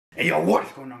Hey yo,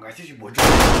 what's going on, guys? It's your boy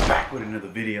Jordan back with another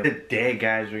video. Today,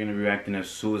 guys, we're gonna be reacting to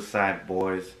Suicide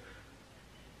Boys.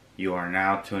 You are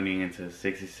now tuning into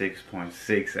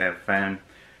 66.6 FM.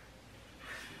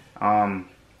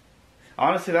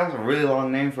 Honestly, that was a really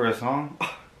long name for a song,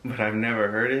 but I've never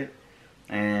heard it,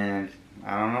 and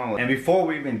I don't know. And before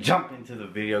we even jump into the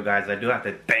video, guys, I do have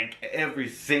to thank every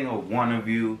single one of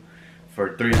you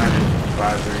for 300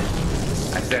 subscribers.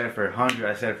 I said it for 100,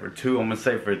 I said it for 2, I'm going to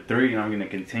say it for 3, and I'm going to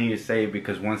continue to say it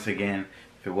because once again,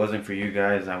 if it wasn't for you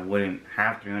guys, I wouldn't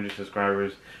have 300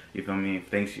 subscribers, you feel me?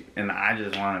 Thanks, and I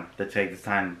just wanted to take this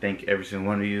time to thank every single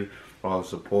one of you for all the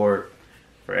support,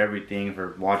 for everything,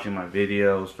 for watching my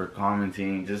videos, for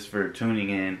commenting, just for tuning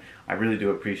in. I really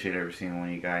do appreciate every single one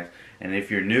of you guys. And if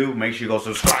you're new, make sure you go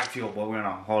subscribe to your boy. We're on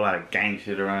a whole lot of gang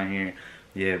shit around here.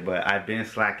 Yeah, but I've been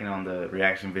slacking on the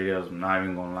reaction videos, I'm not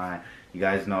even gonna lie. You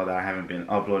guys know that I haven't been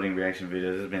uploading reaction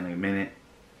videos. It's been like a minute,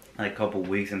 like a couple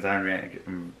weeks since I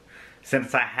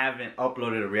haven't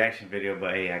uploaded a reaction video.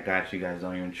 But hey, I got you guys,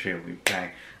 don't even trip. We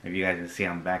back. If you guys can see,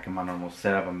 I'm back in my normal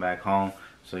setup. I'm back home.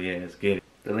 So yeah, let's get it.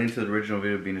 The link to the original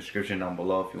video will be in the description down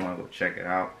below if you want to go check it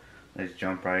out. Let's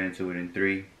jump right into it in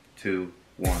 3, 2,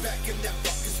 1.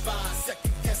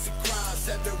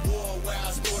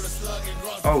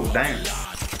 Oh damn.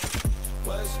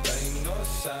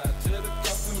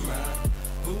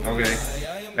 Okay.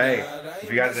 Hey, if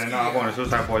you guys didn't know, I'm going to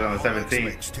Suicide Boys on the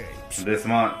 17th this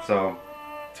month, so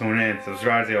tune in,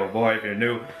 subscribe to your boy if you're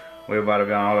new. We're about to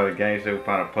be on all of the gang shit. We're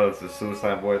about to post the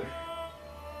Suicide Boys.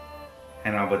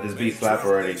 Hang on, but this beat slap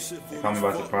already. Caught me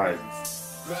by surprise.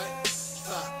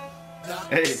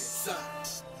 Hey.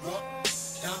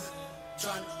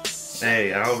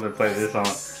 Hey, I hope they play this song.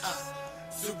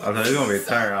 Oh, no, it's gonna be a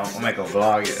turn. I'm gonna make a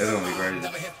vlog. It's gonna be crazy.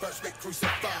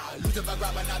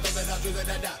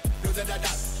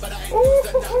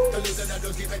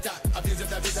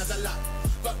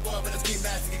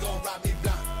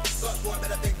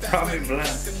 Probably blind.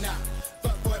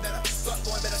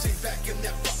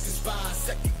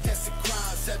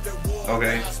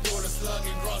 Okay.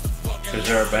 Is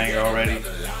there a banger already?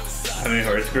 I mean,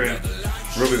 her script.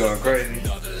 Ruby going crazy.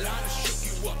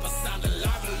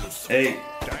 Hey.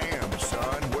 Damn,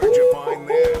 son, where'd you find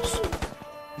this?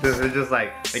 It's just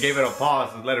like, they gave it a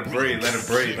pause, so let it breathe, let it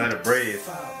breathe, let it breathe.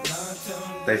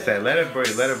 They said, let it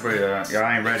breathe, let it breathe. Y'all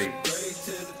ain't ready.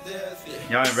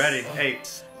 Y'all ain't ready. Hey.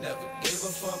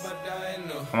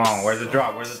 Come on, where's the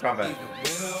drop? Where's the drop at?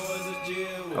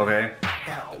 Okay.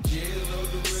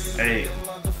 Hey.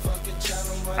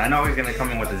 I know he's gonna come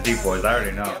in with his deep voice. I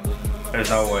already know. There's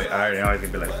no way. I already know he's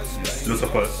gonna be like,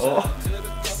 Lucifer. Oh.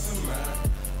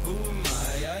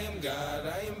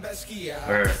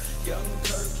 Where?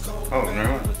 Oh,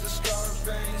 never mind.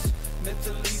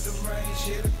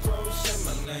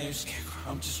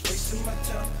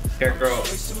 Scarecrow.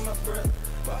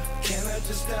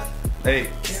 Hey.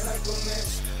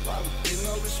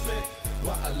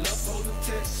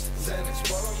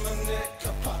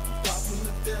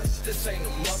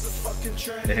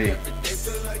 Hey.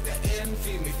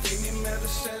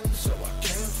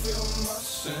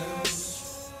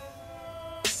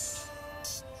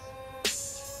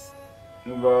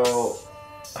 Bro,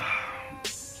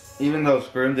 even though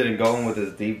Scream didn't go in with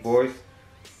his deep voice,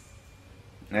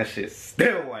 that shit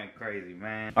still went crazy,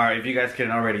 man. Alright, if you guys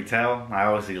couldn't already tell, I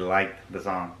obviously liked the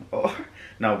song. Oh,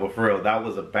 no, but for real, that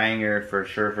was a banger for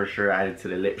sure, for sure. Added to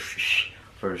the lips,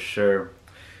 for sure.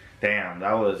 Damn,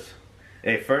 that was...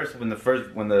 At first, when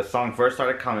the song first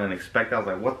started coming unexpected, I was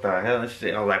like, what the hell? This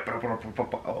shit. I was like,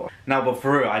 oh. No, but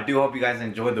for real, I do hope you guys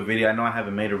enjoyed the video. I know I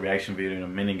haven't made a reaction video in a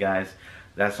minute, guys.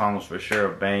 That song was for sure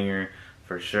a banger,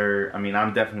 for sure. I mean,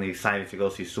 I'm definitely excited to go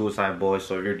see Suicide Boys.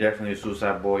 So if you're definitely a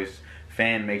Suicide Boys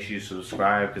fan, make sure you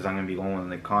subscribe because I'm going to be going to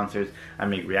the concerts. I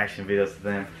make reaction videos to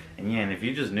them. And yeah, and if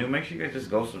you're just new, make sure you guys just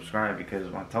go subscribe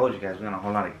because I told you guys, we got a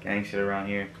whole lot of gang shit around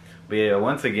here. But yeah,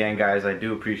 once again, guys, I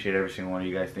do appreciate every single one of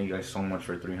you guys. Thank you guys so much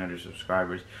for 300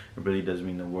 subscribers. It really does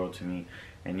mean the world to me.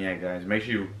 And yeah, guys, make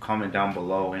sure you comment down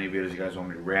below any videos you guys want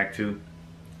me to react to.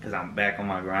 Because I'm back on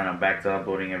my grind. I'm back to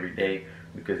uploading every day.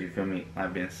 Because you feel me,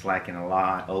 I've been slacking a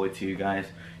lot. I owe it to you guys.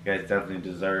 You guys definitely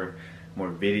deserve more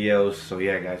videos. So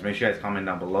yeah, guys, make sure you guys comment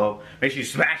down below. Make sure you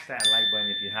smash that like button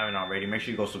if you haven't already. Make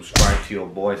sure you go subscribe to your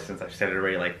boy since I've said it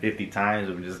already like 50 times.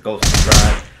 But just go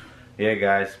subscribe. Yeah,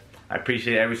 guys, I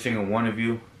appreciate every single one of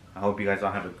you. I hope you guys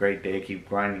all have a great day. Keep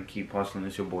grinding, keep hustling.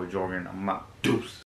 It's your boy Jordan. I'm out. Deuce.